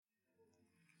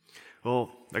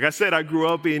Well, like I said, I grew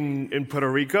up in Puerto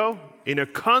Rico, in a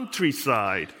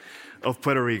countryside of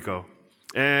Puerto Rico.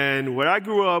 And where I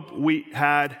grew up, we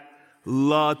had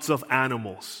lots of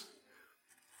animals.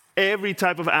 Every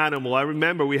type of animal. I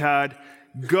remember we had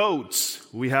goats,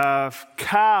 we have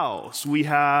cows, we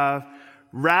have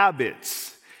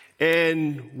rabbits.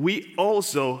 And we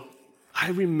also, I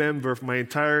remember my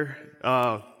entire,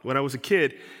 when I was a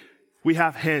kid, we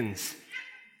have hens.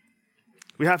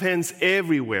 We have hens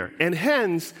everywhere. And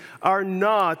hens are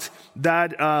not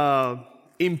that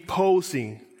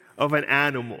imposing of an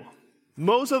animal.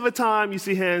 Most of the time you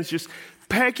see hens just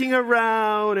pecking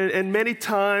around, and many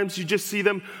times you just see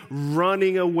them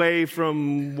running away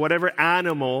from whatever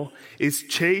animal is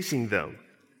chasing them.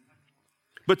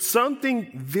 But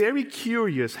something very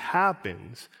curious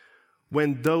happens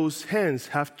when those hens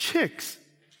have chicks.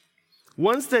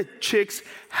 Once the chicks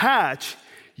hatch,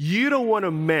 you don't want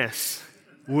to mess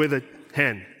with a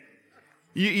hen.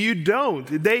 You don't.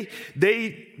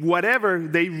 Whatever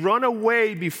they run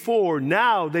away before,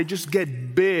 now they just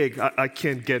get big. I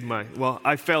can't get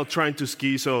I fell trying to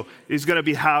ski, so it's going to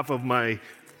be half of my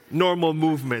normal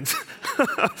movements.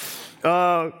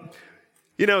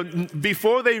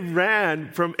 Before they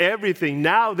ran from everything,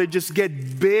 now they just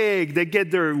get big. They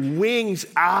get their wings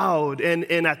out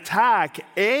and attack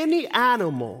any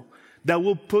animal that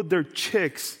will put their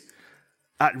chicks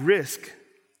at risk.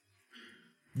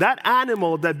 That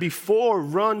animal that before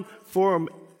run from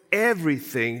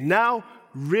everything now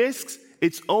risks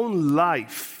its own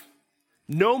life,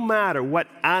 no matter what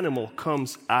animal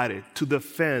comes at it, to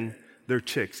defend their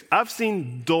chicks. I've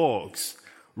seen dogs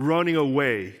running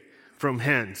away from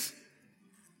hens.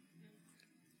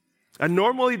 A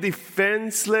normally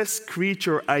defenseless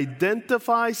creature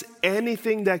identifies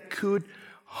anything that could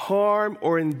harm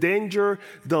or endanger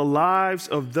the lives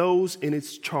of those in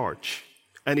its charge,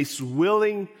 and is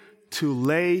willing to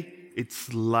lay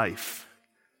its life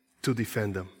to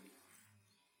defend them.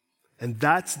 And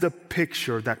that's the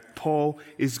picture that Paul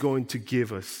is going to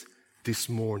give us this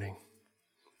morning.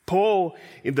 Paul,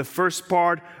 in the first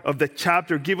part of the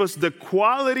chapter, gives us the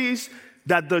qualities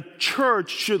that the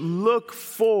church should look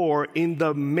for in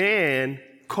the man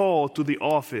called to the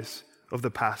office of the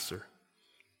pastor.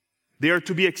 They are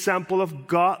to be example of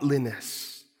godliness.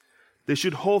 They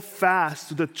should hold fast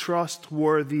to the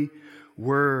trustworthy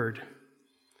word.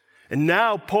 And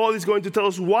now Paul is going to tell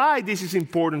us why this is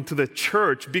important to the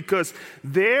church, because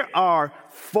there are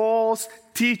false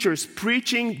teachers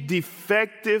preaching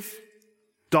defective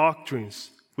doctrines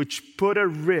which put at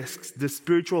risk the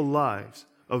spiritual lives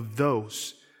of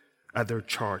those at their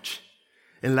charge.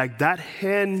 And like that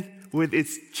hen with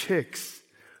its chicks,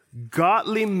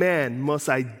 godly men must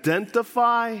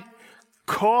identify,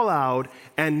 call out,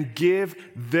 and give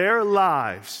their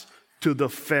lives to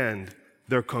defend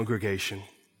their congregation.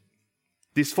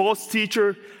 This false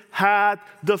teacher had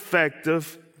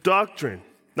defective doctrine.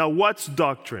 Now, what's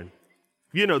doctrine?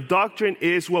 Doctrine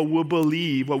is what we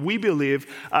believe,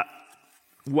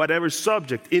 whatever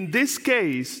subject. In this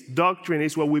case, doctrine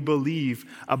is what we believe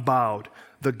about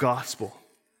the gospel.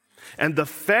 And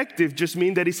defective just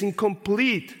means that it's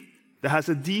incomplete, that has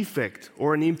a defect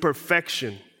or an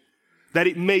imperfection. That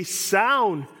it may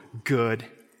sound good,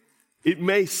 it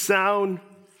may sound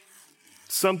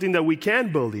something that we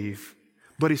can believe,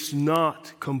 but it's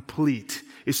not complete.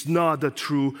 It's not the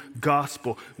true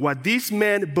gospel. What these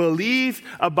men believed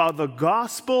about the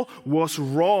gospel was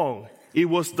wrong. It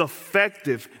was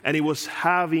defective, and it was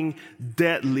having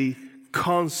deadly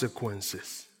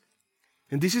consequences.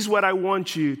 And this is what I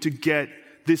want you to get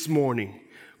this morning.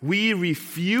 We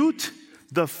refute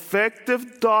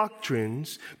defective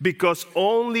doctrines because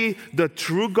only the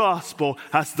true gospel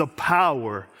has the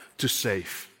power to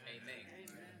save. Amen.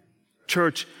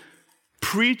 Church,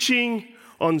 preaching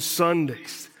on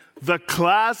Sundays, the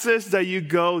classes that you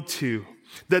go to,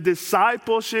 the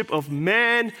discipleship of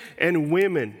men and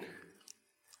women,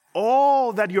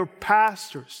 all that your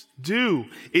pastors do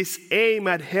is aim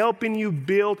at helping you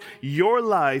build your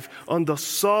life on the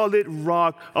solid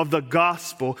rock of the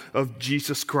gospel of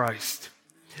Jesus Christ.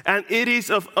 And it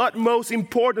is of utmost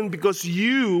importance because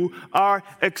you are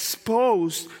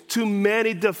exposed to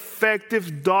many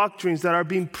defective doctrines that are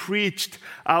being preached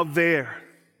out there.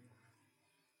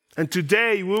 And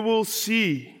today we will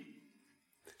see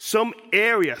some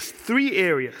areas, 3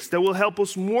 areas, that will help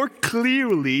us more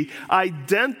clearly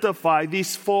identify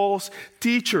these false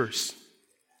teachers.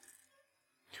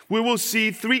 We will see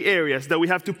 3 areas that we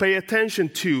have to pay attention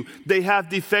to. They have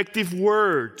defective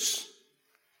words.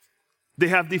 They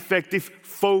have defective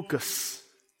focus.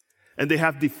 And they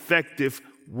have defective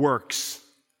works.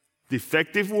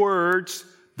 Defective words,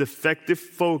 defective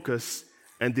focus,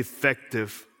 and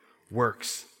defective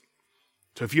works.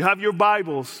 So if you have your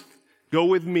Bibles, go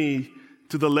with me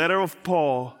to the letter of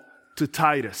Paul to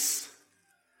Titus.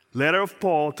 Letter of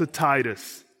Paul to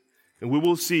Titus. And we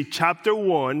will see chapter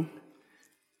 1.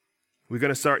 We're going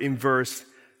to start in verse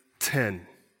 10.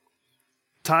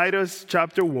 Titus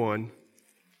chapter 1,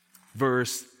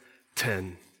 verse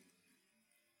 10.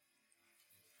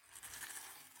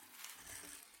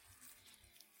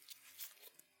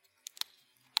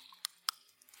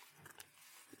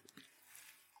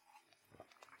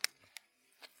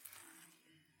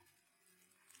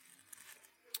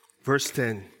 Verse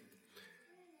 10.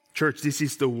 Church, this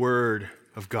is the word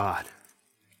of God.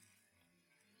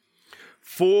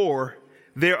 For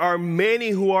there are many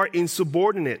who are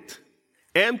insubordinate,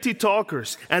 empty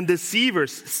talkers, and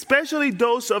deceivers, especially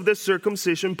those of the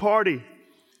circumcision party.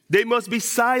 They must be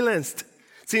silenced,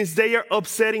 since they are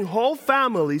upsetting whole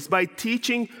families by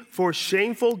teaching for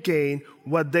shameful gain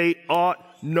what they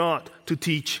ought not to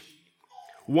teach.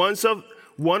 One of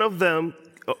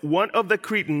the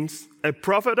Cretans, a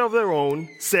prophet of their own,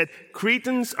 said,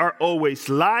 Cretans are always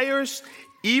liars,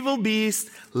 evil beasts,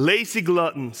 lazy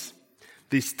gluttons.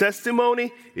 This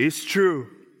testimony is true.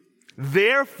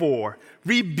 Therefore,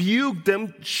 rebuke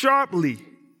them sharply,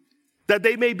 that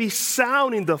they may be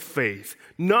sound in the faith,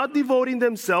 not devoting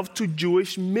themselves to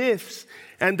Jewish myths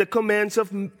and the commands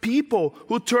of people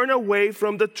who turn away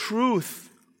from the truth.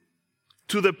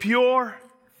 To the pure,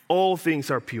 all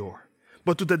things are pure.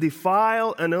 But to the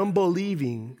defiled and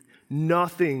unbelieving,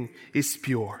 nothing is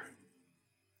pure.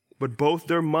 But both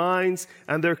their minds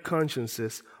and their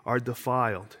consciences are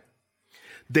defiled.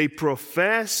 They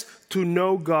profess to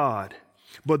know God,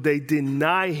 but they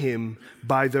deny Him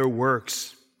by their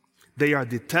works. They are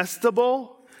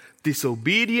detestable,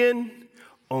 disobedient,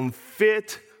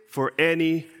 unfit for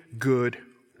any good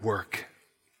work.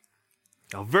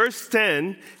 Now, verse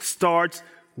 10 starts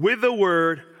with the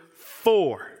word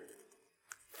for.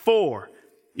 For.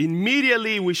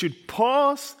 Immediately we should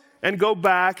pause and go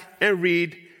back and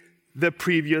read the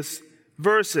previous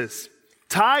verses.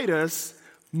 Titus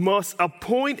must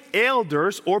appoint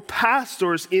elders or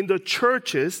pastors in the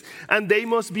churches, and they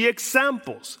must be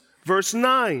examples. Verse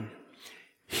 9.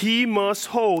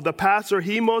 The pastor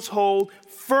must hold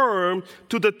firm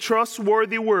to the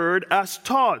trustworthy word as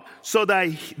taught, so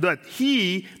that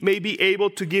he may be able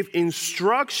to give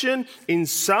instruction in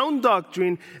sound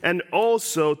doctrine and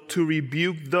also to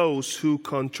rebuke those who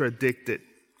contradict it.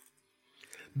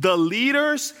 The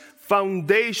leader's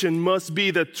foundation must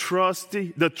be the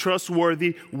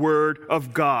trustworthy word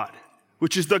of God,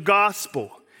 which is the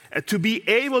gospel, and to be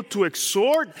able to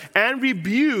exhort and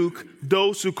rebuke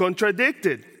those who contradict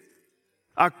it.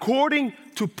 According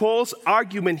to Paul's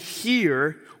argument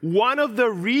here, one of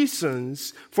the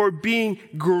reasons for being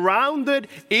grounded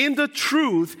in the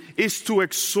truth is to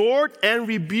exhort and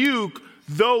rebuke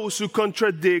those who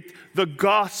contradict the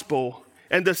gospel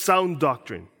and the sound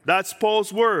doctrine. That's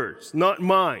Paul's words, not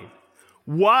mine.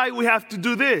 Why we have to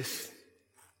do this?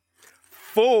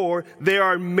 For there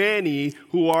are many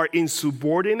who are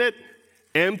insubordinate,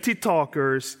 empty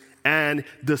talkers, and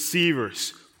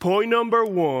deceivers. Point number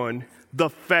 1,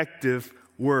 defective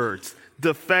words.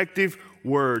 Defective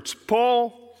words.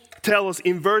 Paul tells us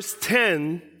in verse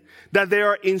 10 that there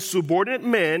are insubordinate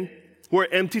men who are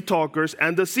empty talkers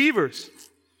and deceivers.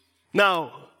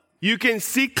 Now, you can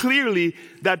see clearly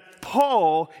that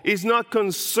Paul is not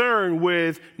concerned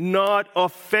with not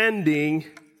offending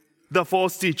the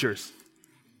false teachers.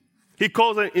 He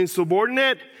calls them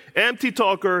insubordinate, empty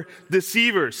talker,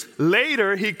 deceivers.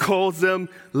 Later, he calls them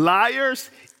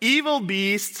liars, evil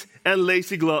beasts, and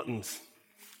lazy gluttons.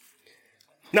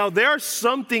 Now, there's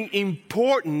something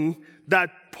important that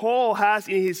Paul has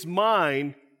in his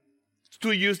mind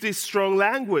to use this strong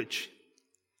language.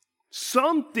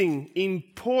 Something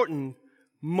important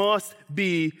must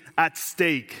be at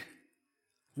stake.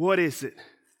 What is it?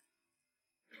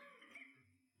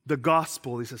 The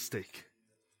gospel is at stake.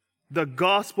 The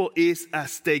gospel is at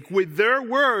stake. With their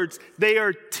words, they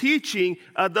are teaching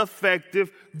a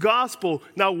defective gospel.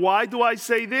 Now, why do I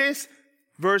say this?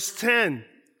 Verse 10,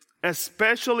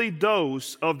 especially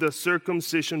those of the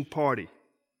circumcision party.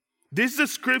 This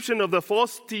description of the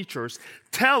false teachers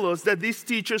tell us that these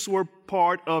teachers were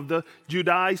part of the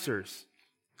Judaizers.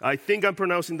 I think I'm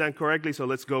pronouncing that correctly, so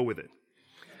let's go with it.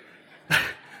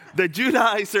 The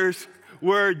Judaizers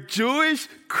were Jewish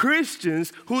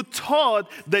Christians who taught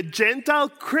that Gentile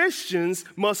Christians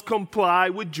must comply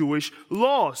with Jewish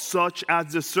laws, such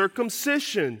as the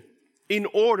circumcision, in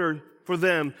order for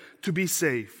them to be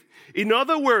saved. In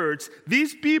other words,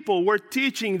 these people were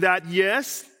teaching that,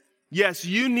 yes, Yes,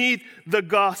 you need the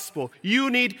gospel. You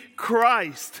need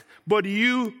Christ. But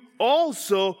you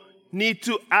also need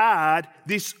to add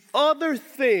this other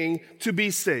thing to be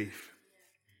saved.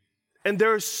 And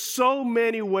there are so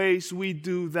many ways we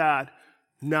do that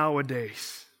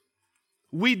nowadays.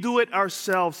 We do it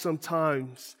ourselves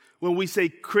sometimes when we say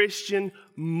Christian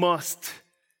must,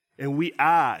 and we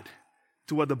add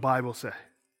to what the Bible says.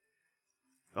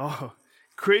 Oh,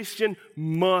 Christian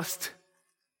must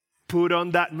put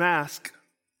on that mask.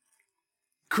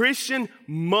 Christian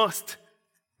must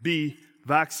be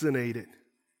vaccinated.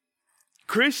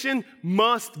 Christian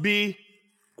must be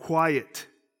quiet.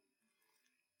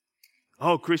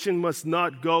 Oh, Christian must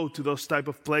not go to those type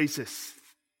of places.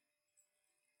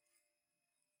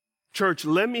 Church,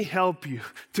 let me help you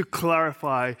to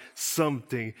clarify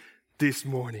something this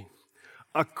morning.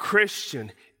 A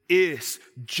Christian is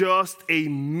just a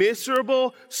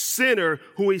miserable sinner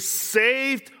who is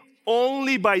saved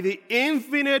only by the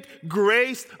infinite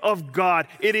grace of God.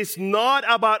 It is not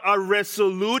about our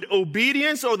resolute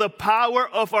obedience or the power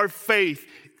of our faith.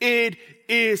 It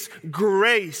is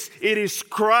grace. It is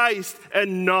Christ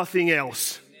and nothing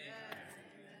else.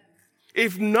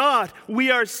 If not,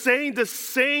 we are saying the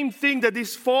same thing that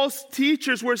these false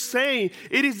teachers were saying.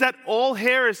 It is that old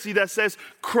heresy that says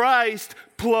Christ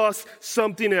plus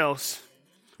something else,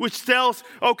 which tells,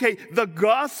 okay, the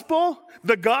gospel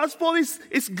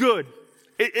is good.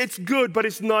 It's good, but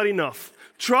it's not enough.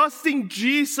 Trusting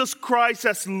Jesus Christ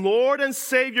as Lord and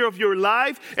Savior of your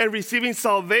life and receiving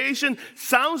salvation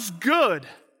sounds good,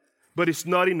 but it's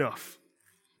not enough.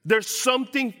 There's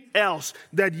something else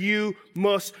that you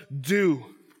must do.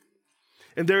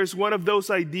 And there's one of those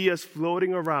ideas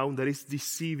floating around that is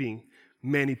deceiving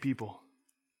many people.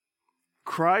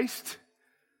 Christ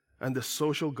and the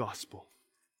social gospel.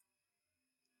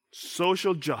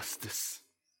 Social justice.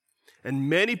 And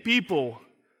many people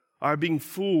are being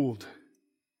fooled.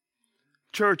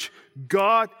 Church,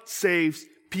 God saves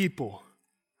people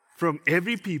from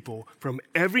every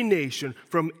nation,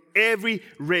 from every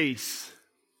race.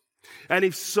 And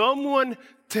if someone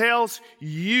tells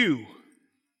you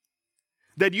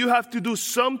that you have to do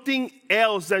something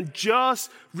else than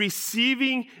just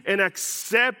receiving and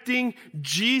accepting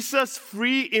Jesus'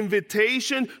 free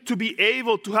invitation to be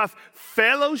able to have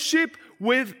fellowship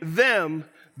with them,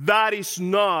 that is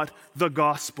not the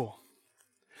gospel.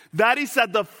 That is a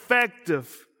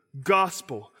defective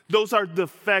gospel. Those are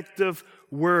defective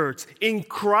words. In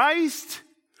Christ,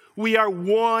 we are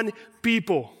one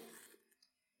people.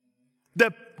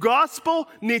 The gospel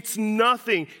needs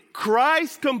nothing.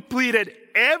 Christ completed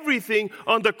everything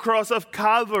on the cross of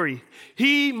Calvary.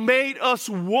 He made us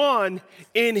one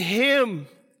in Him.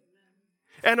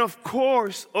 And of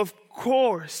course,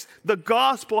 the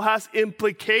gospel has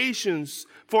implications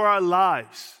for our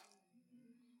lives.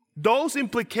 Those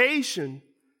implications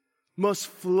must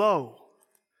flow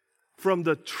from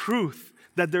the truth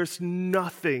that there's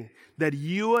nothing that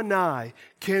you and I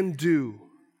can do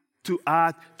to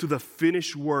add to the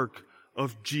finished work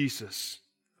of Jesus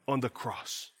on the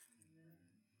cross.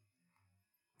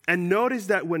 And notice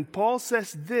that when Paul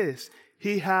says this,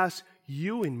 he has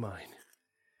you in mind.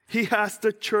 He has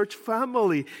the church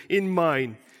family in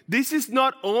mind. This is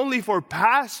not only for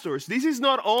pastors. This is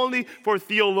not only for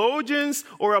theologians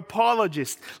or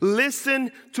apologists.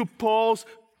 Listen to Paul's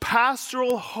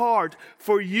pastoral heart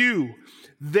for you.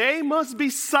 They must be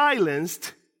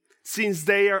silenced since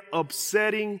they are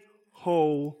upsetting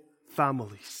whole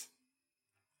families.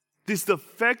 These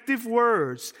defective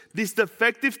words, these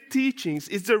defective teachings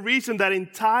is the reason that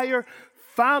entire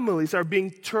families are being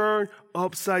turned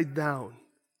upside down.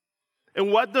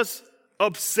 And what does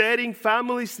upsetting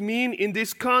families mean in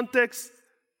this context?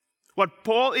 What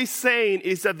Paul is saying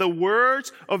is that the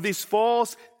words of these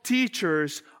false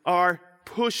teachers are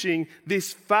pushing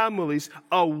these families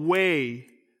away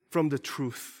from the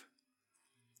truth.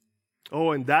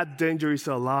 Oh, and that danger is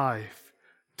alive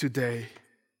today.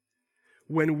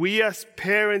 When we as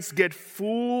parents get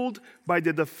fooled by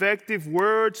the defective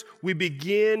words, we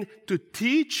begin to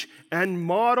teach and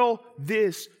model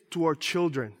this to our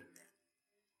children.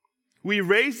 We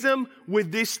raise them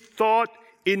with this thought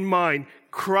in mind: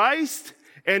 Christ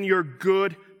and your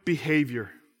good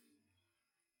behavior.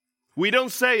 We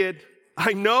don't say it.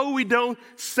 I know we don't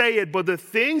say it, but the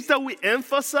things that we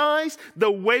emphasize,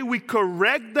 the way we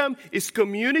correct them, is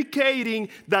communicating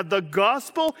that the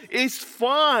gospel is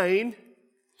fine,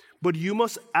 but you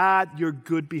must add your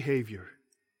good behavior.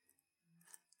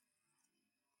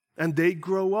 And they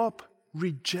grow up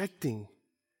rejecting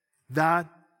that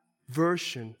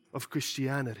version of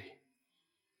Christianity.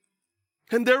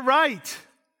 And they're right.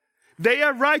 They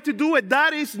have right to do it.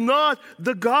 That is not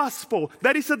the gospel.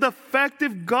 That is a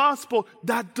defective gospel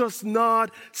that does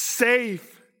not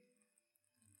save.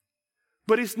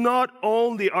 But it's not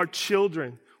only our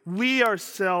children. We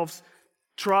ourselves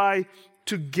try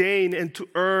to gain and to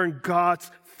earn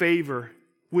God's favor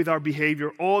with our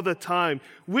behavior all the time.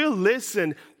 We'll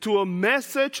listen to a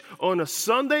message on a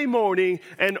Sunday morning,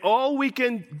 and all we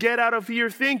can get out of here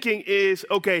thinking is,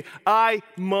 okay, I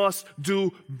must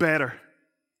do better.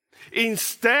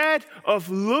 Instead of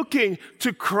looking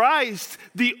to Christ,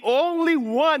 the only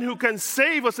one who can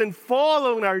save us, and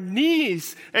fall on our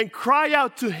knees and cry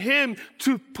out to Him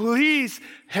to please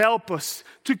help us,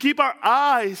 to keep our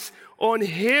eyes on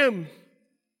Him.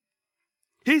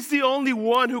 He's the only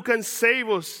one who can save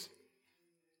us.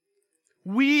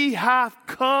 We have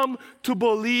come to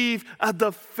believe a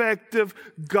defective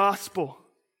gospel.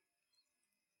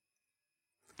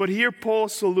 But here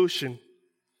Paul's solution.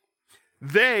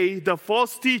 They, the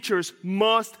false teachers,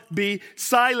 must be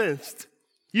silenced.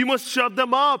 You must shut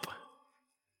them up.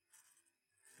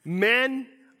 Men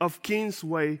of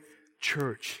Kingsway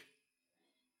Church,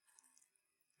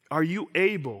 are you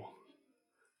able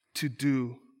to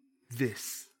do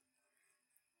this?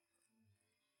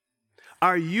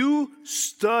 Are you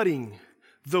studying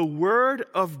the Word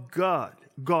of God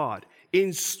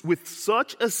with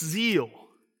such a zeal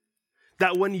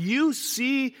that when you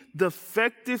see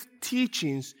defective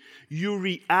teachings, you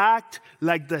react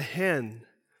like the hen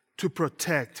to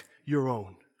protect your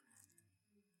own?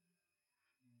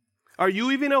 Are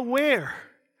you even aware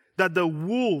that the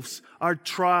wolves are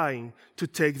trying to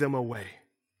take them away?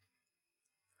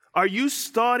 Are you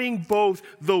studying both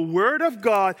the Word of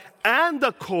God and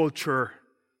the culture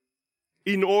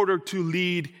in order to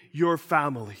lead your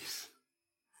families?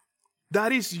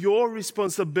 That is your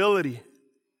responsibility.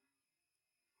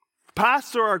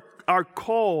 Pastors are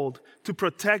called to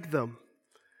protect them.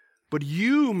 But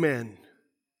you men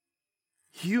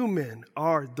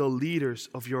are the leaders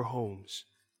of your homes.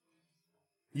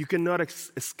 You cannot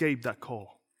escape that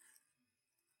call.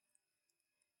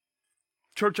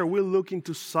 Church, are we looking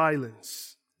to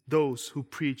silence those who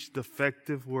preach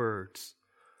defective words?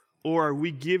 Or are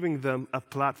we giving them a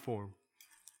platform?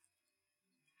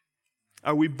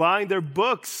 Are we buying their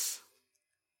books?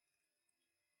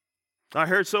 I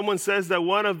heard someone says that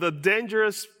one of the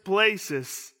dangerous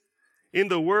places in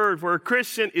the world for a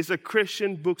Christian is a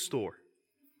Christian bookstore.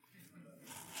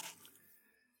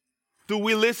 Do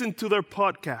we listen to their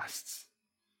podcasts?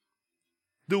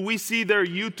 Do we see their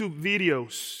YouTube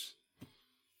videos?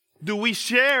 Do we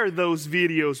share those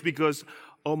videos because,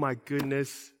 oh my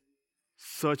goodness,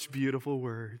 such beautiful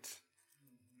words?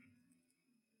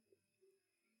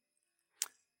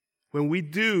 When we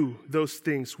do those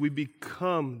things, we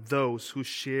become those who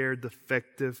share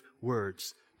defective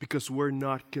words because we're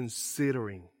not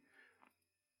considering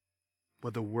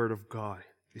what the Word of God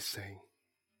is saying.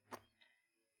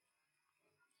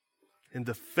 And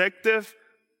defective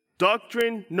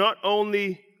doctrine not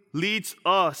only leads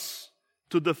us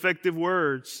to defective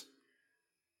words,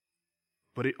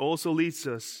 but it also leads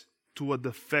us to a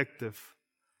defective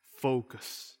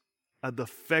focus. A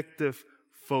defective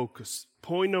focus.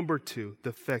 Point number 2,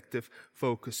 defective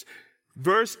focus.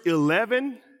 Verse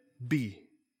 11b.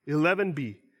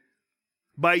 11b.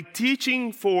 By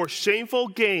teaching for shameful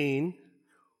gain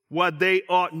what they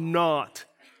ought not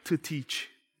to teach.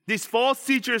 These false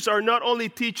teachers are not only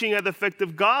teaching a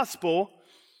defective gospel,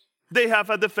 they have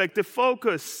a defective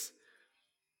focus.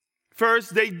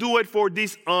 First, they do it for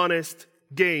dishonest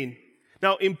gain.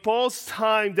 Now, in Paul's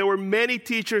time, there were many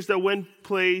teachers that went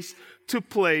place to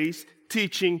place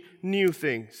teaching new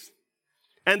things.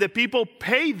 And the people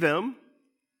paid them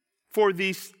for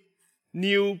these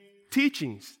new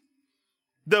teachings.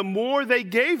 The more they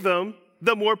gave them,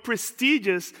 the more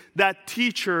prestigious that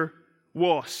teacher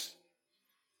was.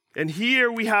 And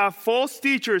here we have false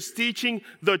teachers teaching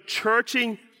the church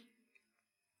in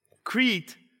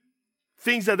Crete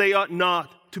things that they ought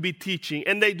not to be teaching,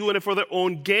 and they doing it for their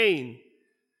own gain.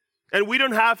 And we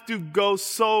don't have to go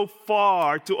so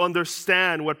far to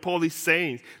understand what Paul is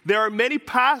saying. There are many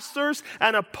pastors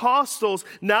and apostles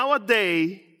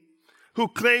nowadays who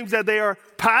claim that they are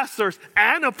pastors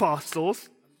and apostles,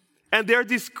 and they're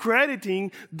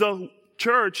discrediting the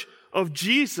church of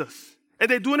Jesus. And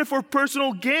they're doing it for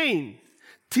personal gain,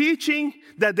 teaching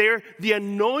that they're the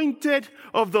anointed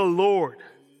of the Lord,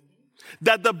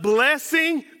 that the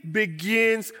blessing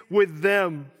begins with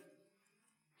them.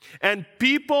 And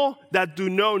people that do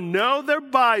not know their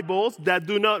Bibles, that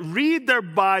do not read their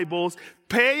Bibles,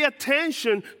 pay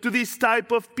attention to this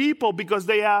type of people because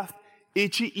they have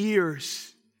itchy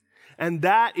ears. and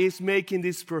that is making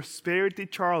these prosperity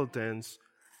charlatans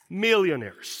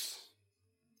millionaires.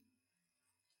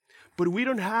 But we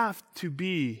don't have to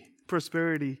be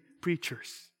prosperity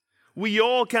preachers. We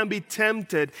all can be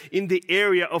tempted in the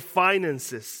area of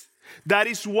finances. That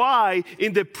is why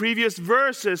in the previous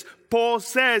verses, Paul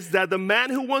says that the man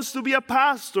who wants to be a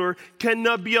pastor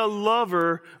cannot be a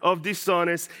lover of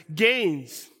dishonest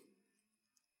gains.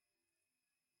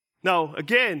 Now,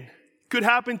 again, could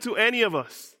happen to any of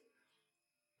us.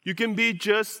 You can be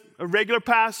just a regular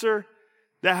pastor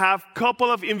that have a couple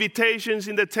of invitations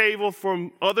in the table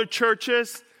from other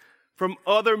churches, from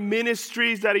other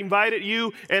ministries that invited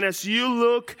you. And as you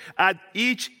look at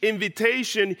each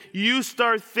invitation, you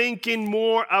start thinking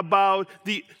more about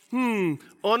the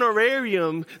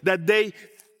honorarium that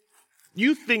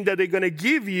you think that they're going to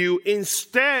give you,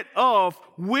 instead of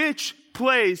which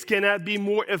place can I be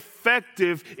more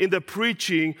effective in the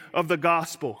preaching of the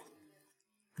gospel.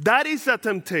 That is a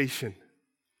temptation.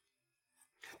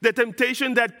 The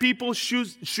temptation that people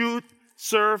should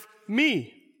serve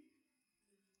me.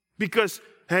 Because,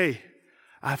 hey,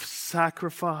 I've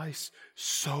sacrificed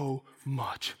so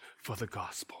much for the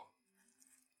gospel.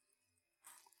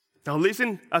 Now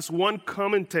listen, as one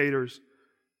commentator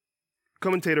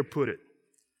put it.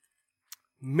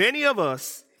 Many of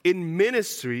us in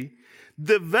ministry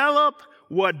develop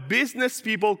what business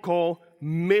people call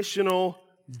missional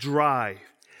drive.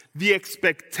 The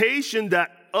expectation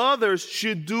that others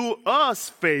should do us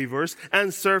favors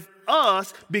and serve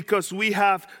us because we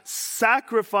have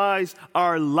sacrificed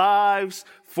our lives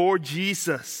for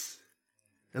Jesus.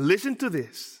 And listen to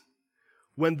this.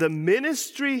 When the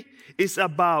ministry is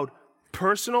about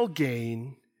personal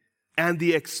gain and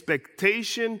the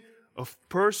expectation of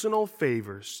personal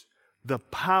favors, the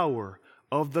power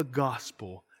of the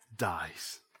gospel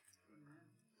dies.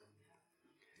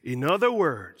 In other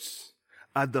words,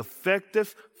 a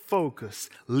defective focus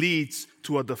leads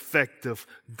to a defective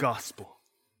gospel.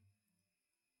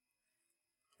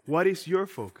 What is your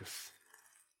focus?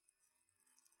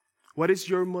 What is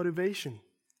your motivation?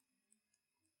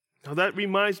 Now that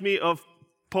reminds me of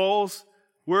Paul's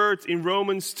words in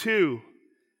Romans 2,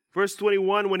 verse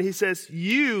 21, when he says,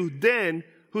 "You then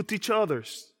who teach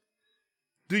others,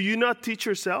 do you not teach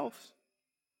yourselves?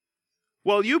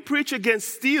 While you preach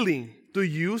against stealing, do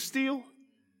you steal?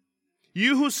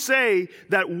 You who say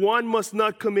that one must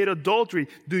not commit adultery,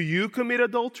 do you commit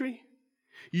adultery?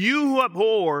 You who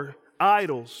abhor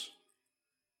idols,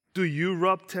 do you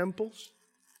rob temples?"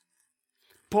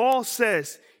 Paul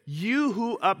says, you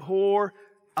who abhor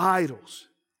idols,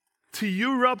 do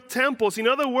you rob temples? In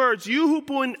other words, you who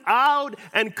point out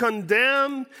and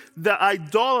condemn the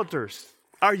idolaters,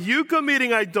 are you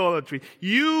committing idolatry?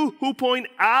 You who point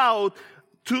out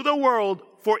to the world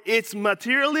for its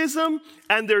materialism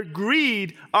and their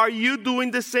greed, are you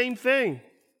doing the same thing?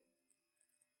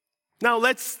 Now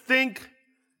let's think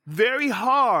very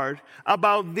hard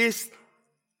about this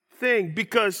thing,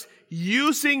 because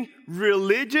using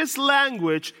religious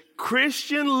language,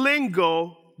 Christian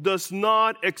lingo, does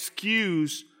not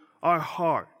excuse our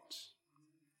hearts.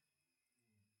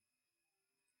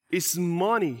 Is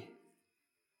money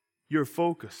your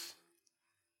focus?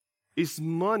 Is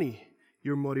money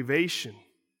your motivation?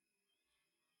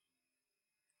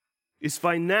 Is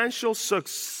financial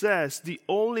success the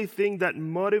only thing that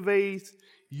motivates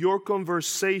your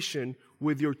conversation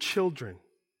with your children?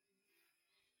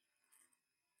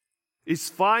 Is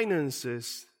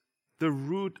finances the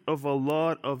root of a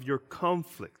lot of your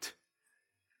conflict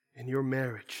in your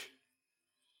marriage?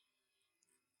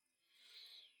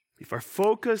 If our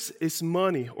focus is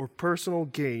money or personal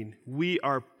gain, we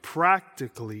are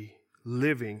practically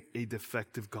living a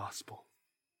defective gospel.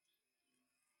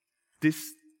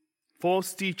 These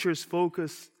false teachers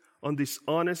focus on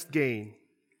dishonest gain.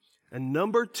 And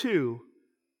number two,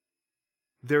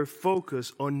 their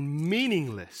focus on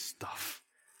meaningless stuff.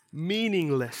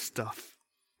 Meaningless stuff.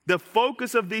 The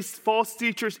focus of these false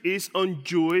teachers is on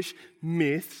Jewish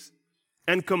myths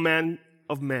and command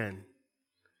of man.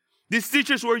 These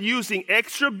teachers were using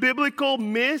extra biblical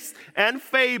myths and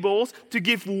fables to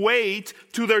give weight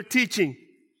to their teaching.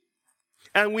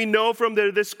 And we know from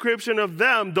the description of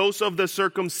them, those of the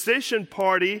circumcision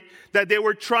party, that they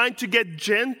were trying to get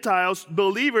Gentiles,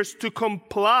 believers, to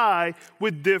comply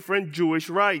with different Jewish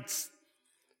rites.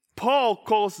 Paul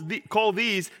called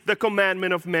these the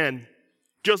commandment of men,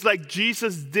 just like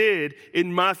Jesus did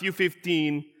in Matthew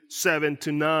 15,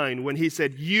 7-9, when he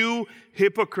said, "You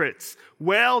hypocrites,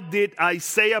 well did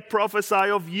Isaiah prophesy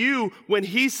of you when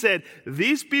he said,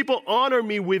 'These people honor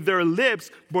me with their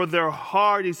lips, but their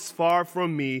heart is far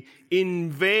from me.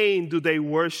 In vain do they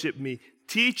worship me,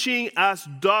 teaching as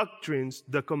doctrines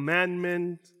the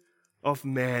commandment of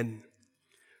man.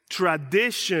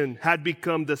 Tradition had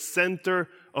become the center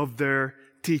of their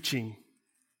teaching.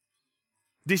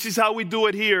 This is how we do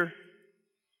it here.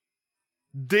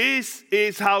 This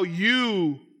is how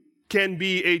you can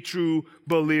be a true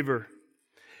believer.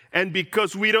 And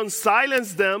because we don't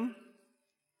silence them,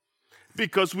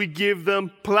 because we give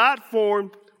them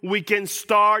platform, we can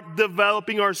start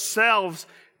developing ourselves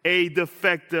a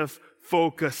defective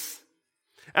focus.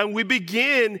 And we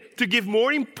begin to give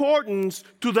more importance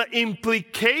to the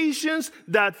implications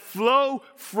that flow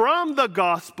from the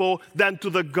gospel than to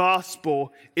the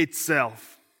gospel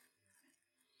itself.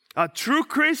 A true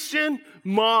Christian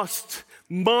must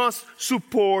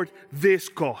support this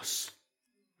cause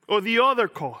or the other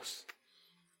cause.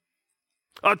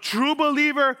 A true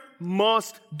believer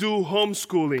must do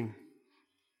homeschooling.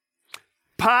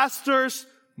 Pastors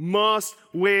must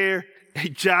wear a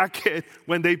jacket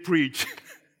when they preach.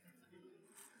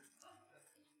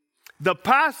 The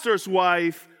pastor's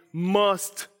wife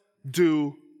must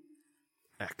do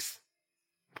X.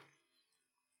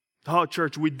 Oh,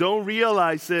 church, we don't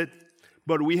realize it,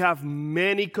 but we have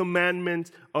many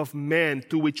commandments of men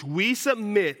to which we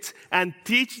submit and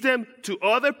teach them to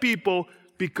other people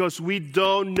because we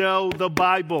don't know the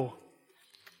Bible.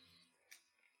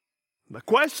 The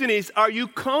question is, are you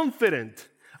confident?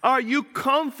 Are you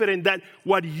confident that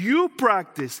what you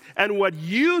practice and what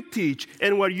you teach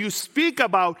and what you speak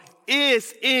about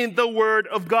is in the Word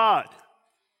of God?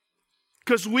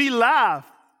 Because we laugh.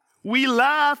 We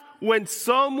laugh when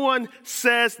someone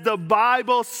says the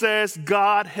Bible says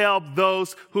God help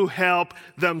those who help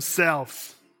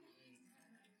themselves.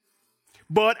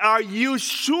 But are you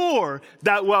sure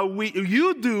that what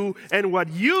you do and what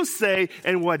you say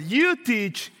and what you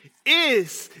teach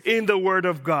is in the Word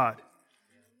of God?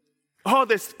 Oh,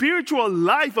 the spiritual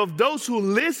life of those who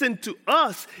listen to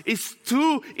us is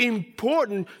too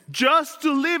important just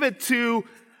to leave it to,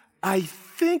 I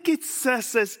think it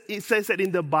says it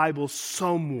in the Bible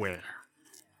somewhere.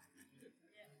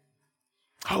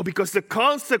 Oh, because the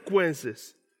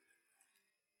consequences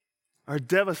are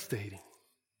devastating.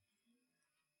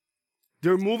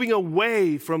 They're moving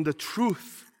away from the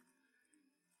truth.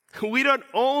 We don't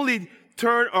only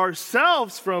turn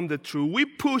ourselves from the truth, we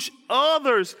push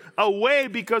others away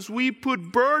because we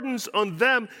put burdens on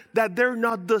them that they're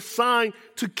not designed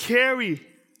to carry.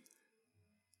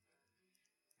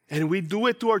 And we do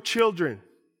it to our children.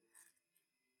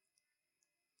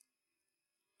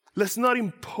 Let's not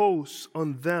impose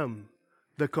on them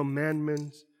the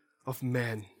commandments of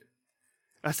man.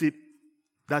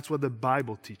 That's what the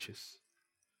Bible teaches.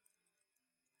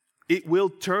 It will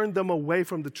turn them away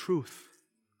from the truth.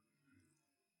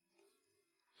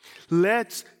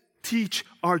 Let's teach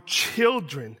our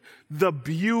children the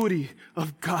beauty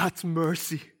of God's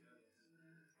mercy.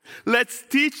 Let's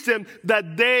teach them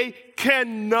that they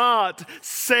cannot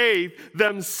save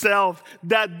themselves,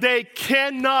 that they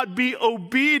cannot be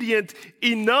obedient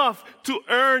enough to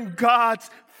earn God's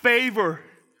favor.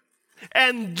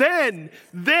 And then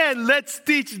let's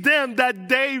teach them that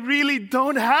they really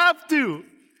don't have to.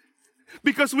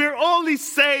 Because we're only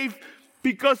saved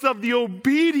because of the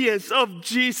obedience of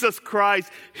Jesus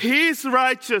Christ. His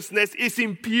righteousness is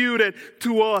imputed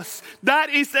to us.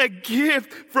 That is a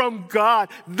gift from God.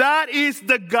 That is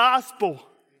the gospel.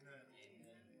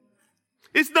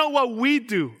 It's not what we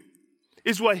do.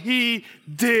 It's what He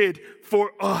did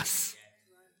for us.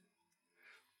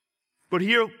 But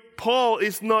here, Paul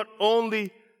is not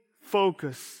only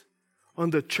focused on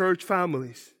the church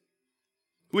families.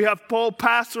 We have Paul's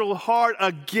pastoral heart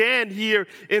again here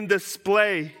in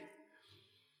display.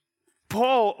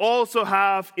 Paul also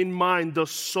have in mind the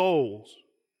souls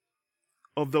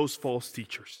of those false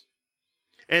teachers.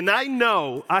 And I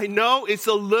know it's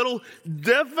a little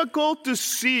difficult to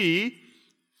see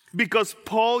because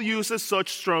Paul uses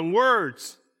such strong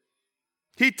words.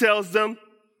 He tells them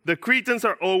the Cretans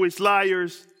are always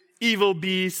liars, evil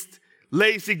beasts,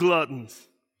 lazy gluttons.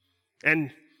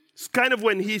 And it's kind of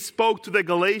when he spoke to the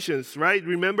Galatians, right?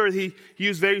 Remember, he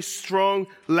used very strong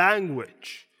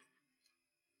language.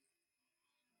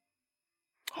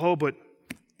 Oh, but,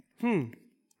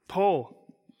 Paul,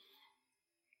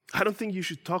 I don't think you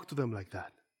should talk to them like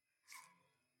that.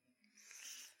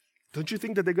 Don't you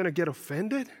think that they're going to get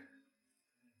offended?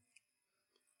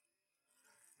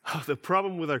 Oh, the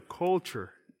problem with our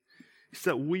culture is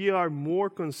that we are more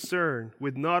concerned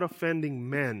with not offending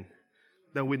men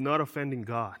than with not offending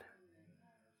God.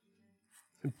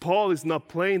 And Paul is not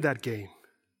playing that game.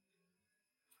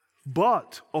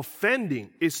 But offending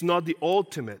is not the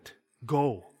ultimate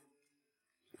goal.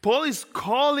 Paul is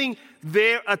calling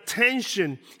their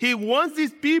attention. He wants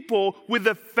these people with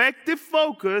effective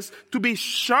focus to be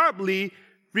sharply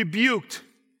rebuked.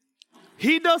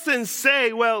 He doesn't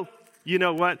say, well, you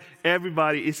know what?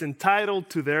 Everybody is entitled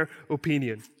to their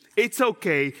opinion. It's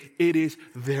okay. It is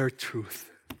their truth.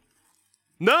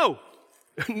 No,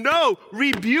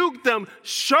 rebuke them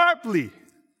sharply.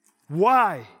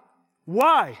 Why?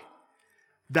 Why?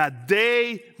 That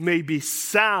they may be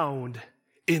sound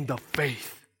in the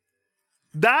faith.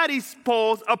 That is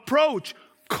Paul's approach.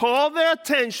 Call their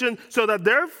attention so that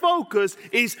their focus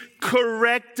is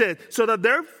corrected, so that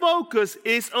their focus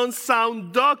is on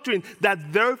sound doctrine,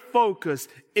 that their focus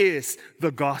is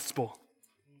the gospel.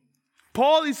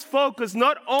 Paul is focused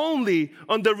not only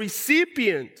on the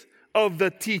recipient of the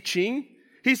teaching,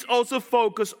 he's also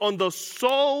focused on the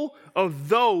soul of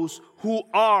those who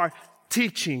are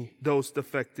teaching those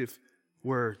defective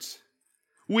words.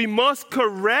 We must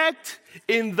correct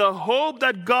in the hope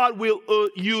that God will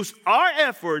use our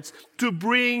efforts to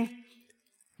bring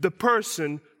the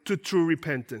person to true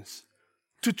repentance,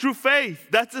 to true faith.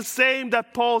 That's the same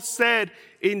that Paul said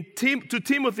to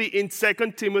Timothy in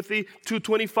 2 Timothy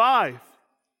 2:25.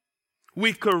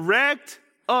 We correct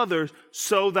others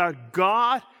so that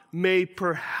God may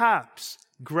perhaps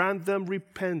grant them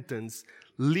repentance,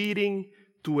 leading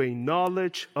to a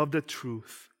knowledge of the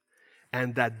truth,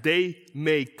 and that they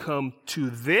may come to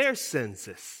their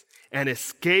senses and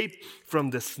escape from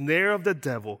the snare of the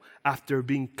devil after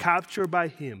being captured by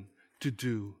him to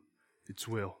do its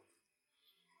will.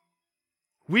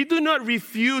 We do not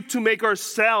refuse to make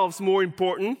ourselves more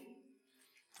important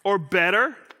or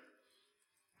better.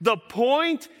 The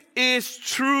point is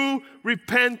true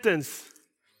repentance,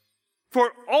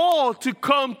 for all to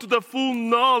come to the full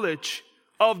knowledge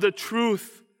of the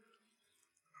truth.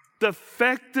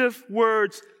 Defective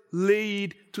words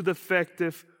lead to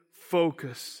defective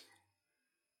focus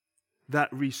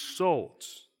that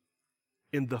results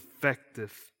in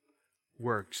defective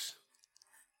works.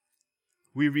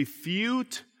 We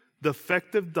refute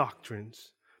defective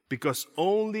doctrines because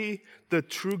only the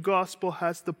true gospel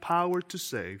has the power to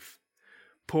save.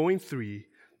 Point 3,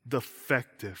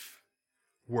 defective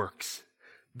works.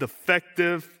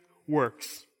 Defective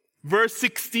works. Verse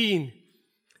 16.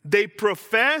 They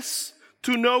profess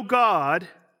to know God,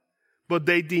 but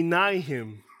they deny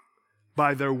him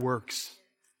by their works.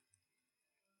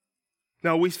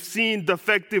 Now we've seen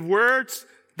defective words,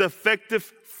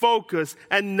 defective focus,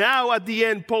 and now at the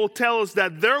end, Paul tells us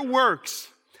that their works,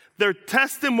 their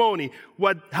testimony,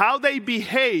 how they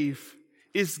behave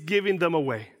is giving them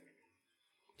away.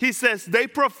 He says they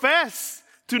profess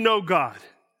to know God.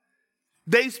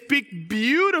 They speak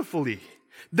beautifully.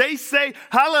 They say,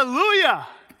 hallelujah.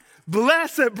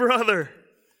 Blessed brother.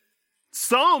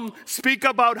 Some speak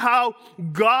about how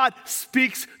God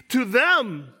speaks to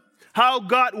them, how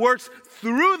God works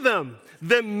through them,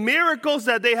 the miracles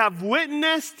that they have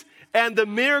witnessed and the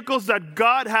miracles that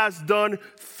God has done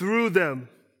through them.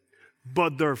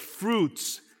 But their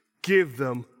fruits give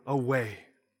them away.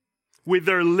 With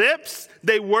their lips,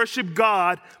 they worship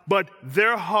God, but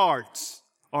their hearts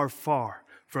are far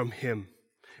from him.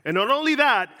 And not only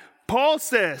that, Paul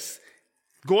says,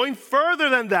 going further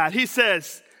than that, he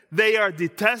says, they are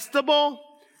detestable,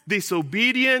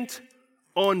 disobedient,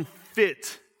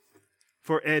 unfit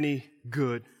for any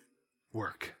good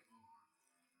work.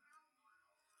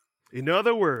 In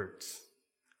other words,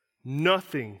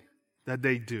 nothing that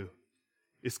they do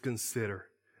is considered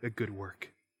a good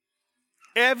work.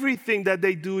 Everything that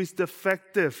they do is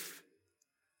defective.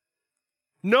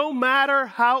 No matter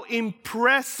how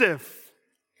impressive,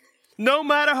 no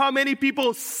matter how many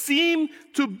people seem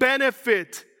to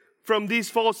benefit from these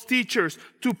false teachers,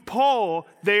 to Paul,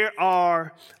 they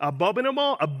are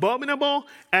abominable,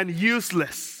 and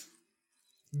useless.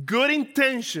 Good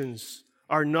intentions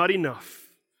are not enough.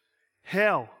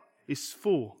 Hell is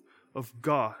full of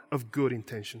good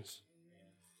intentions.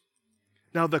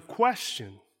 Now the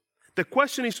question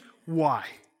is why?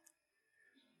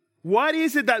 What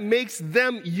is it that makes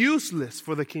them useless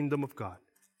for the kingdom of God?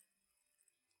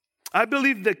 I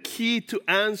believe the key to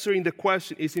answering the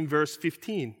question is in verse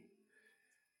 15.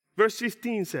 Verse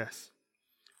 15 says,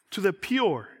 to the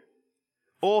pure,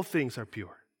 all things are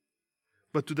pure.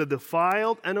 But to the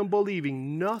defiled and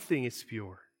unbelieving, nothing is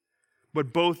pure.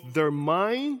 But both their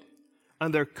mind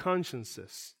and their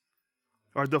consciences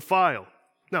are defiled.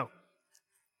 Now,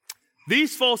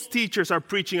 these false teachers are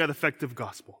preaching a defective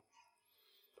gospel.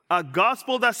 A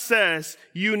gospel that says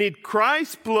you need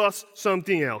Christ plus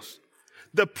something else.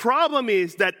 The problem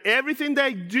is that everything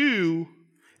they do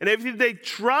and everything they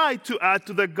try to add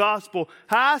to the gospel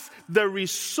has the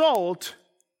result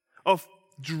of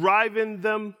driving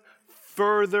them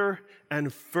further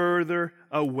and further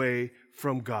away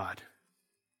from God.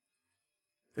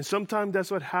 And sometimes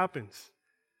that's what happens.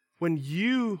 When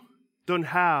you don't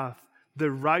have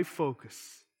the right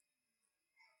focus,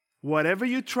 whatever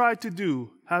you try to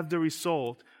do have the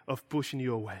result of pushing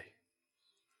you away.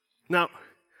 Now, I'm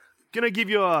going to give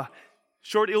you a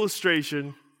short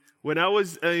illustration. When I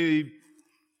was a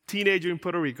teenager in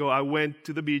Puerto Rico, I went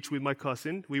to the beach with my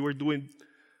cousin. We were doing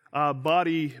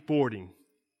bodyboarding.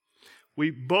 We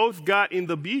both got in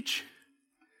the beach.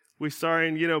 We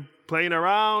started, playing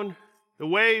around, the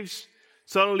waves.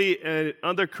 Suddenly, an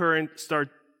undercurrent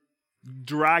started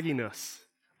dragging us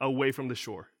away from the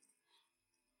shore.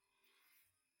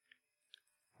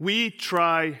 We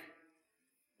try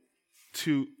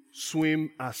to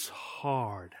swim as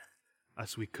hard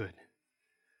as we could.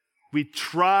 We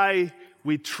try,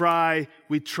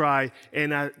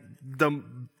 and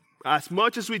as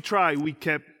much as we try, we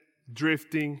kept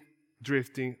drifting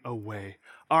away.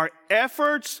 Our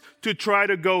efforts to try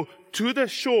to go to the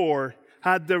shore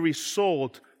had the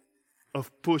result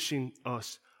of pushing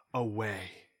us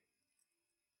away.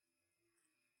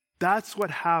 That's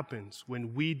what happens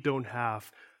when we don't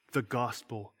have the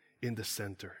gospel in the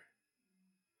center.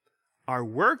 Our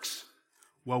works,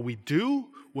 what we do,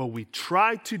 what we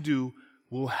try to do,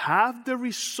 will have the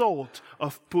result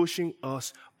of pushing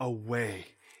us away.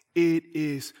 It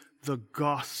is the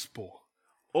gospel.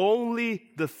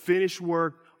 Only the finished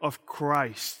work of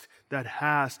Christ that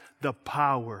has the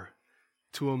power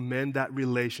to amend that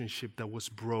relationship that was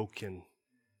broken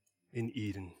in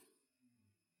Eden.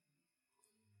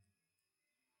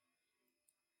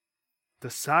 The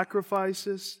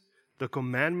sacrifices, the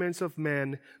commandments of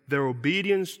men, their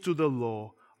obedience to the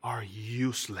law are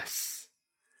useless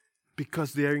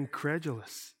because they are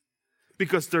incredulous.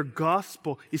 Because their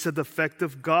gospel is a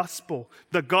defective gospel.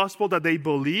 The gospel that they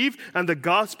believe and the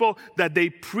gospel that they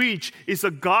preach is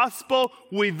a gospel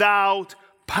without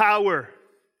power.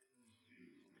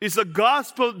 It's a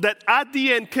gospel that at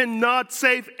the end cannot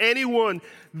save anyone.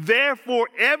 Therefore,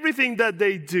 everything that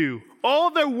they do, all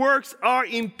their works are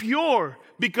impure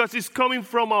because it's coming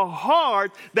from a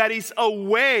heart that is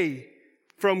away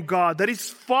from God, that is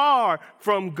far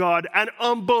from God, an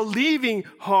unbelieving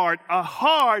heart, a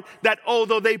heart that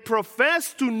although they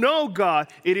profess to know God,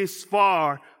 it is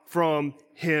far from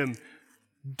Him.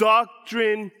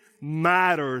 Doctrine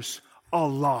matters a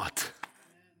lot.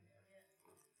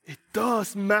 It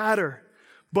does matter.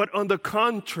 But on the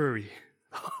contrary,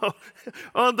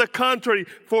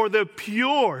 for the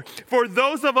pure, for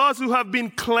those of us who have been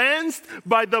cleansed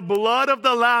by the blood of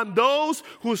the Lamb, those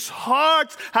whose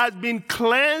hearts have been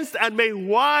cleansed and made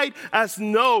white as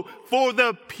snow, for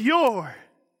the pure,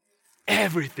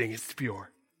 everything is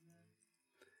pure.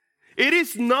 It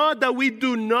is not that we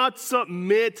do not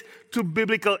submit to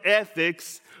biblical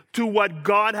ethics, to what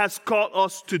God has called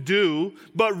us to do,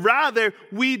 but rather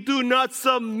we do not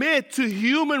submit to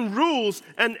human rules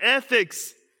and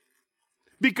ethics.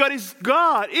 Because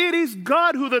it is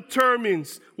God who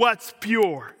determines what's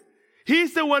pure.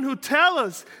 He's the one who tells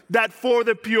us that for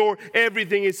the pure,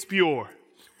 everything is pure.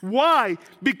 Why?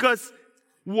 Because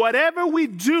whatever we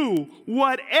do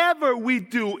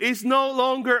is no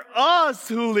longer us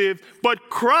who live, but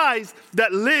Christ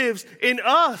that lives in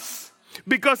us.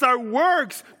 Because our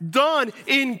works done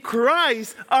in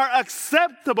Christ are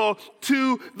acceptable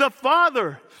to the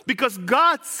Father. Because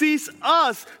God sees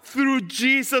us through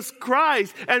Jesus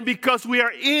Christ. And because we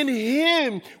are in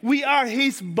Him, we are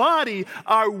His body.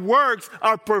 Our works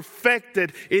are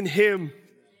perfected in Him.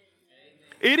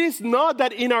 It is not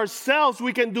that in ourselves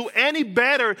we can do any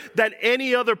better than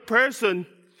any other person.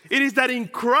 It is that in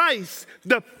Christ,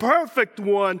 the perfect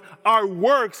one, our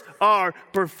works are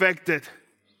perfected.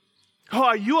 Oh,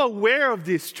 are you aware of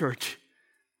this, church?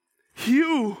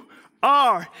 You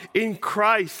are in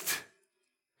Christ.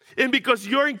 And because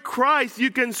you're in Christ, you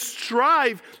can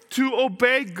strive to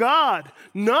obey God,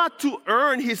 not to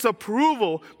earn His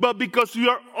approval, but because you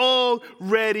are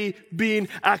already being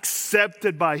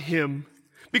accepted by Him.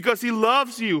 Because He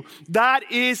loves you. That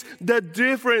is the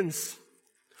difference.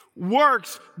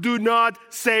 Works do not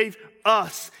save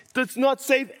us. It does not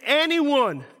save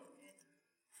anyone.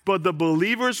 But the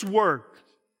believer's work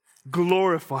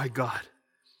glorify God.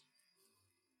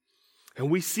 And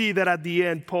we see that at the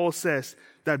end, Paul says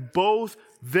that both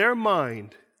their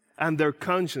mind and their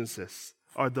consciences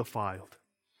are defiled.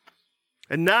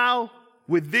 And now,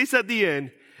 with this at the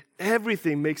end,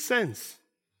 everything makes sense.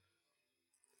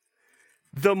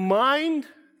 The mind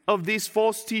of these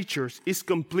false teachers is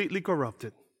completely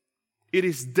corrupted. It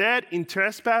is dead in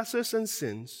trespasses and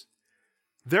sins.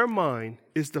 Their mind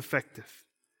is defective.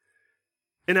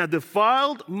 And a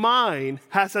defiled mind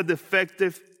has a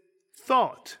defective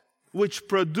thought, which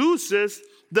produces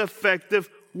defective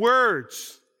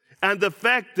words and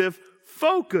defective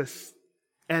focus.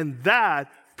 And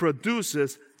that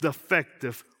produces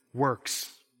defective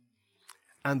works.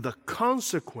 And the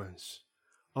consequence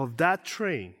of that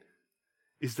train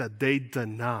is that they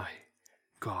deny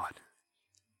God.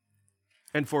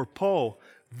 And for Paul,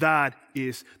 that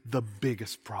is the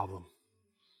biggest problem.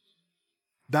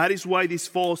 That is why these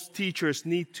false teachers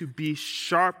need to be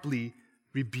sharply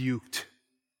rebuked.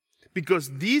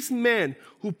 Because these men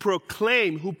who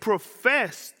proclaim, who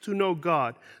profess to know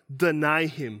God, deny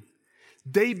Him.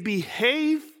 They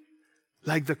behave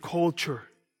like the culture.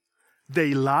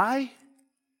 They lie,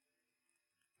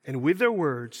 and with their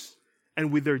words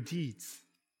and with their deeds.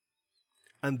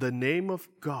 And the name of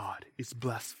God is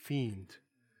blasphemed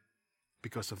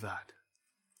because of that.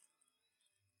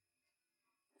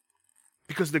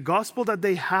 Because the gospel that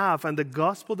they have and the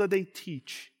gospel that they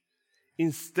teach,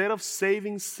 instead of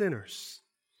saving sinners,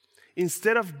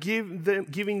 instead of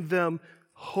giving them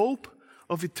hope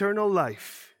of eternal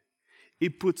life,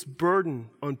 it puts burden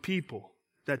on people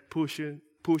that push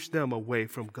them away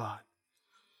from God.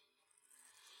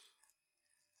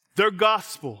 Their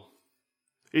gospel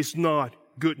is not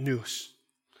good news.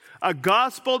 A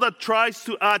gospel that tries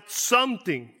to add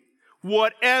something,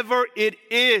 whatever it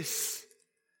is,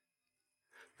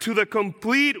 to the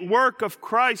complete work of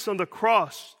Christ on the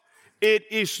cross. It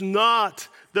is not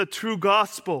the true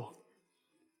gospel.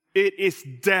 It is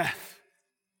death.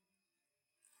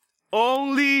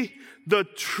 Only the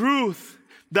truth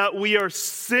that we are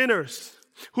sinners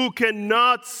who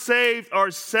cannot save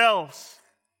ourselves,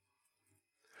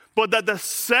 but that the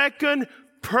second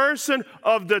person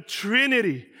of the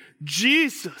Trinity,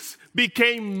 Jesus,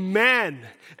 became man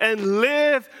and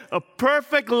lived a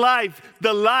perfect life,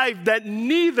 the life that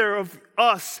neither of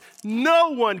us,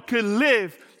 no one could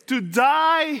live, to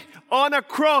die on a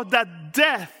cross, that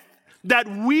death that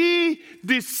we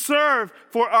deserve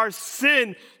for our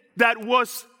sin, that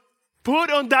was put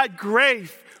on that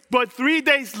grave. But 3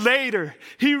 days later,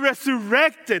 He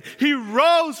resurrected. He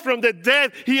rose from the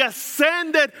dead. He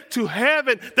ascended to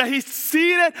heaven. That He's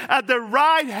seated at the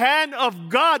right hand of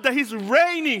God. That He's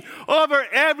reigning over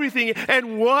everything.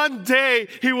 And one day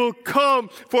He will come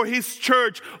for His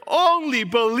church. Only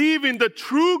believing the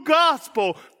true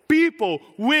gospel, people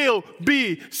will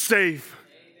be saved.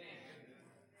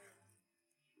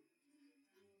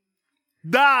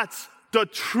 That's the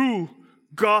true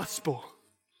gospel.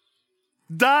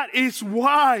 That is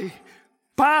why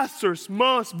pastors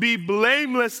must be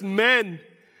blameless men.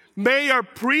 May our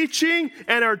preaching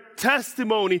and our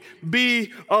testimony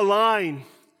be aligned.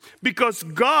 Because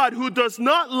God, who does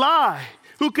not lie,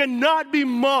 who cannot be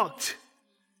mocked,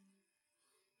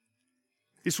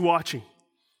 is watching.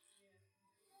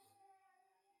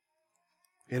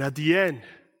 And at the end,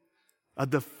 a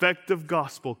defective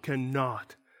gospel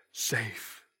cannot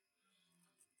save.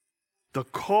 The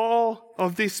call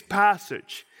of this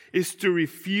passage is to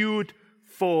refute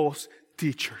false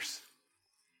teachers.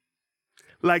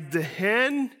 Like the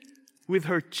hen with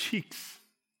her chicks.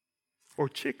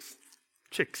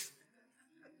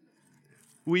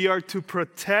 We are to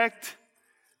protect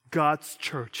God's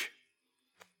church.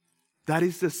 That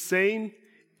is the same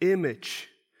image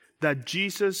that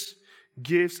Jesus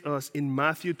gives us in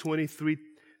Matthew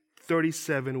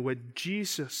 23:37, where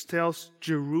Jesus tells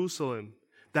Jerusalem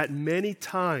that many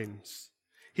times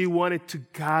He wanted to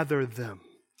gather them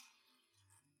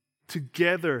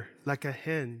together like a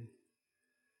hen,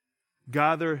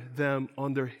 gather them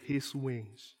under His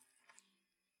wings.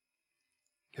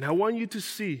 And I want you to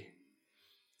see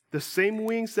the same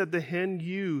wings that the hen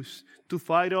used to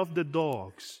fight off the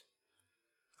dogs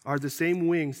are the same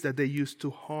wings that they used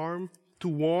to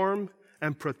warm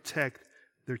and protect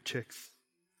their chicks.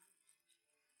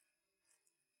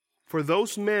 For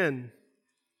those men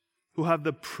who have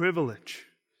the privilege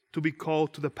to be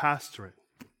called to the pastorate,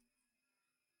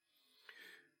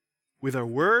 with our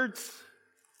words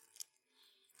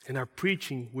and our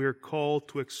preaching, we are called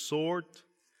to exhort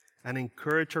and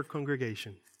encourage our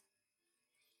congregation.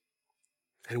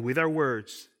 And with our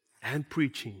words and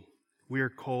preaching, we are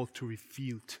called to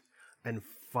refute and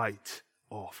fight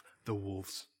off the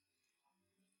wolves.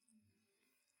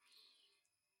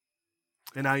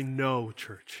 And I know,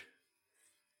 church,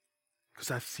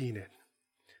 because I've seen it,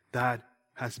 that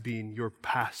has been your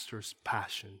pastor's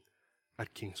passion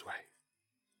at Kingsway,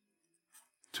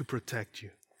 to protect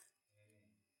you.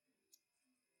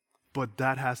 But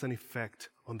that has an effect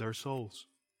on their souls.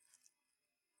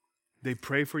 They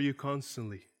pray for you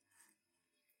constantly.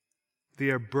 They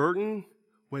are burdened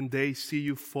when they see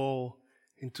you fall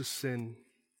into sin.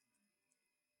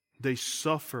 They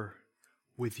suffer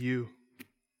with you.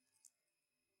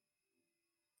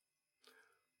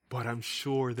 But I'm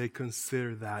sure they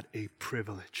consider that a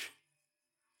privilege.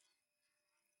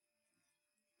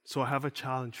 So I have a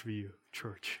challenge for you,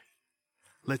 church.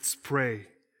 Let's pray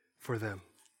for them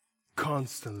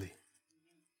constantly,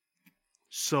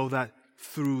 so that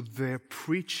through their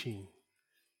preaching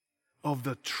of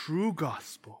the true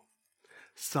gospel,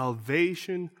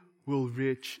 salvation will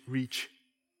reach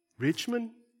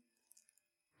Richmond,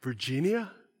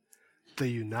 Virginia, the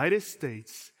United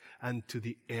States, and to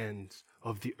the ends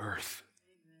of the earth.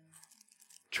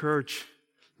 Church,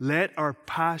 let our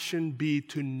passion be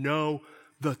to know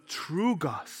the true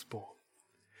gospel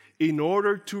in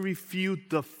order to refute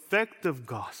defective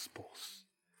gospels,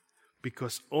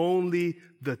 because only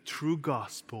the true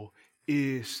gospel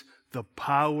is the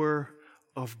power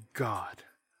of God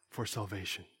for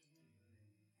salvation.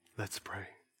 Let's pray.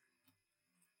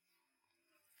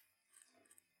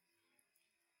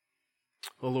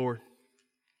 Oh Lord,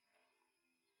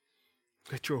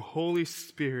 let your Holy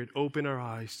Spirit open our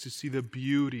eyes to see the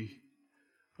beauty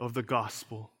of the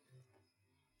gospel.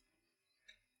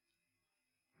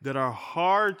 That our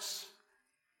hearts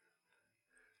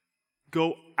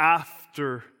go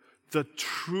after the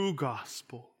true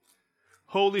gospel.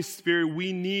 Holy Spirit,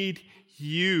 we need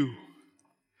you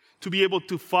to be able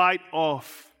to fight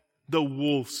off the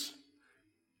wolves.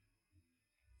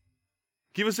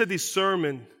 Give us a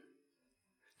discernment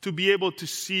to be able to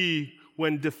see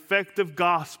when defective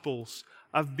gospels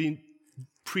have been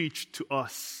preached to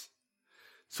us,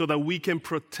 so that we can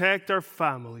protect our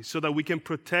family, so that we can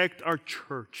protect our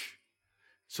church,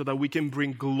 so that we can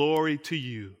bring glory to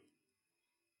you.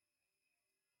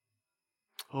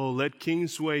 Oh, let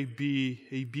Kingsway be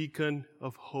a beacon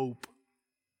of hope,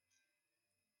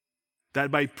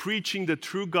 that by preaching the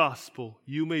true gospel,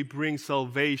 you may bring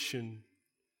salvation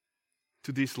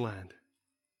to this land.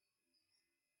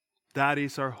 That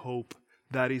is our hope.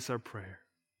 That is our prayer.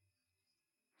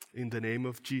 In the name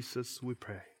of Jesus we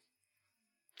pray.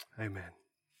 Amen.